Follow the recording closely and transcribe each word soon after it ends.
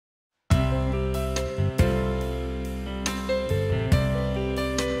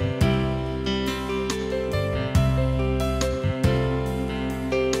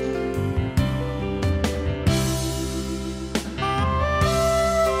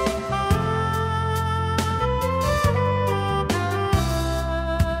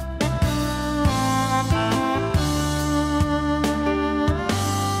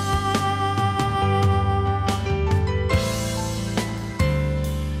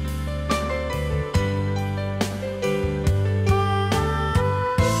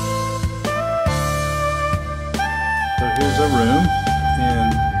a room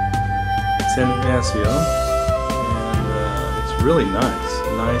in San Ignacio, and it's really nice.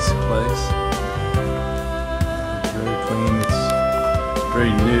 Nice place. Very clean. It's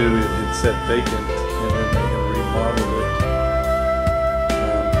very new. It's set vacant, and then they have remodeled it.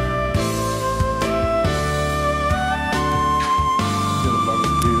 Got a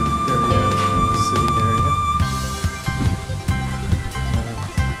barbecue area, sitting area.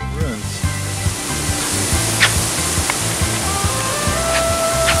 Ruins.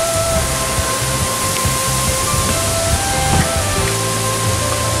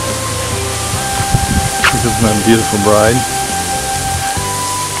 This is my beautiful bride.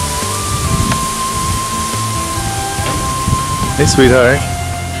 Hey, sweetheart.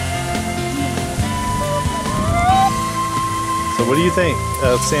 So what do you think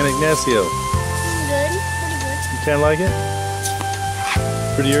of San Ignacio? Good. Pretty good. You kind of like it?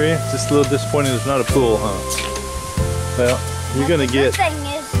 Pretty area? Just a little disappointing there's not a pool, huh? Well, you're going to get... The thing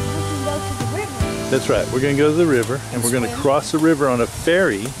is, we can go to the river. That's right. We're going to go to the river, and we're going to cross the river on a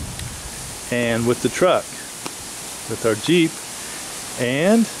ferry and with the truck, with our Jeep.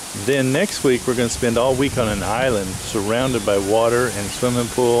 And then next week we're going to spend all week on an island surrounded by water and swimming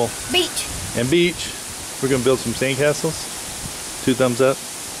pool. Beach. And beach. We're going to build some sandcastles. 2 thumbs up.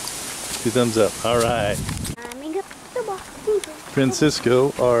 2 thumbs up. All right. Francisco,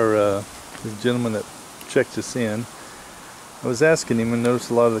 the gentleman that checked us in, I was asking him and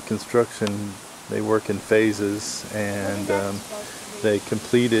noticed a lot of the construction, they work in phases, and they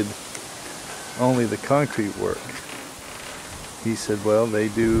completed only the concrete work. He said, well, they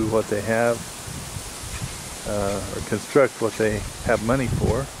do what they have, or construct what they have money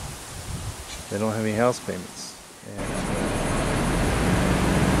for. They don't have any house payments.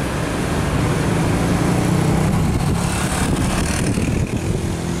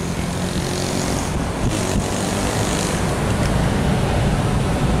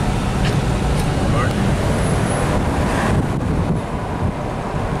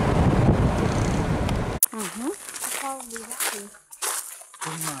 Probably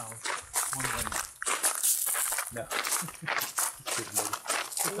 1 mile. 1 way. No.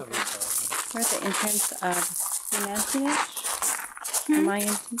 We're at the entrance of Xunantunich, the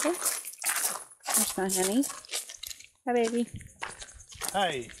Mayan temple. There's my honey. Hi, baby.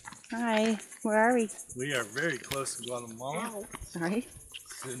 Hi. Hi. Where are we? We are very close to Guatemala. Sorry.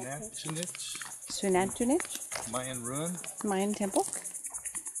 Xunantunich, Xunantunich, Mayan ruin. Mayan temple.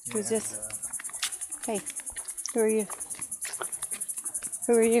 Who's this? Hey, who are you?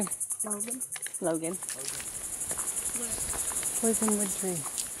 Who are you? Logan. Logan. Poisonwood tree.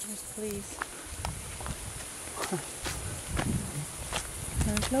 Yes, please.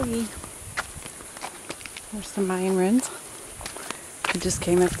 There's Logie. There's the Mayan ruins. We just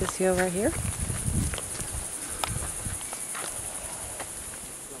came up this hill right here.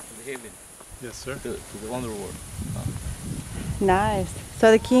 Yes, sir. To the underworld. Nice. So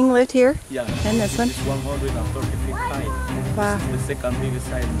the king lived here? Yeah. And this one? It's 130 feet high. Wow. It's the second biggest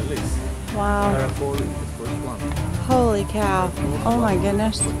site in Belize. Wow. Caracol is the first one. Holy cow. Oh my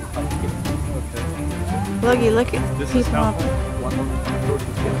goodness. Logie, look at people up. 130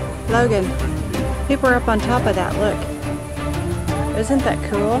 feet. Logan, people are up on top of that. Look. Isn't that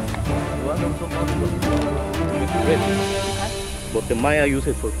cool? But the Maya use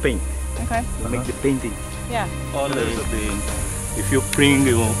it for paint. Okay. To make the painting. Yeah. All if you bring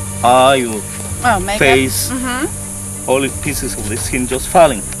your eye, your makeup. face, Mm-hmm. all the pieces of the skin just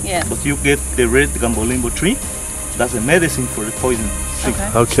falling. Yeah. But you get the red gambolimbo tree. That's a medicine for the poison sick.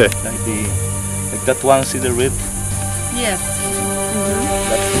 Okay. Okay. Like that one, see the red? Yes.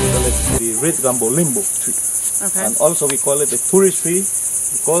 That's the red gambolimbo tree. Okay. And also we call it the tourist tree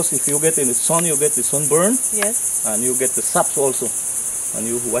because if you get in the sun, you get the sunburn, Yes. and you get the saps also. And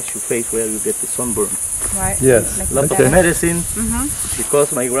you wash your face where you get the sunburn. Right. Yes. Make it Lot of better. medicine, Mm-hmm.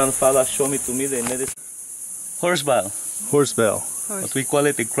 because my grandfather showed me to me the medicine. Horseball, Horsebell. but we call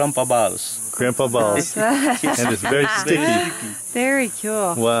it the grandpa balls. Grandpa balls. And it's very sticky. Very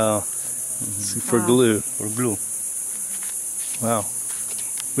cool. Wow. For Wow. glue. For glue. Wow.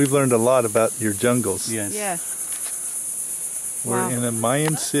 We've learned a lot about your jungles. Yes. Yes. We're Wow. in a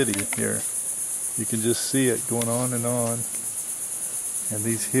Mayan city here. You can just see it going on and on. And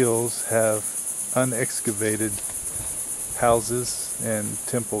these hills have unexcavated houses and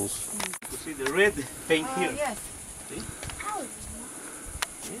temples. You see the red paint here? Yes. See?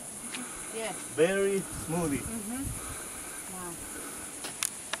 Yes. Very smoothie. Mm-hmm. Wow.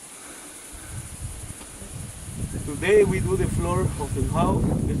 Today we do the floor of the house.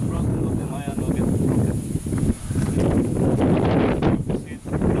 It's broken of the Maya nugget.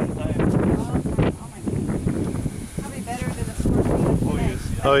 Oh my God. Probably better than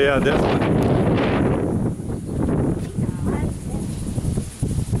Oh yeah, definitely.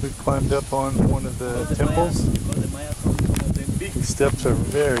 We climbed up on one of the temples. The steps are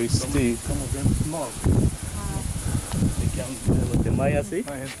very steep. Some of them small. They can, the Maya see?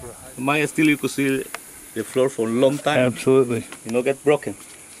 Maya still you could see the floor for a long time. Absolutely. You know, get broken.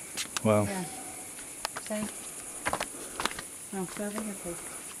 Wow. Yeah. Say. No, go over here, please.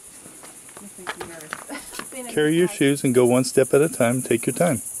 This makes me nervous. Carry your shoes and go one step at a time. Take your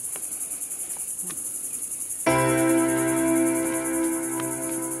time.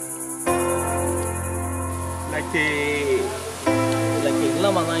 Like a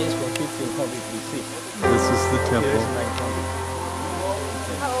Lama 9 is from 1500 BC. This is the Here temple. is 900.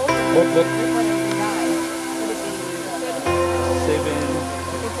 How old? What? When did you die? Would it be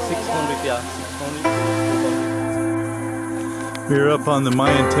 600, yeah, 600. We're up on the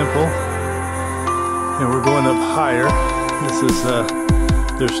Mayan temple and we're going up higher. This is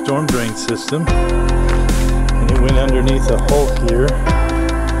their storm drain system. And it went underneath a hole here.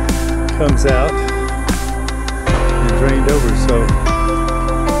 Comes out and drained over. So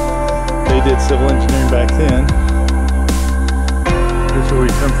they did civil engineering back then. Here's where we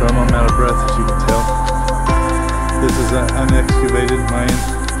come from. I'm out of breath, as you can tell. This is an unexcavated Mayan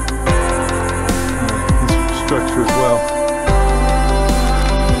structure as well.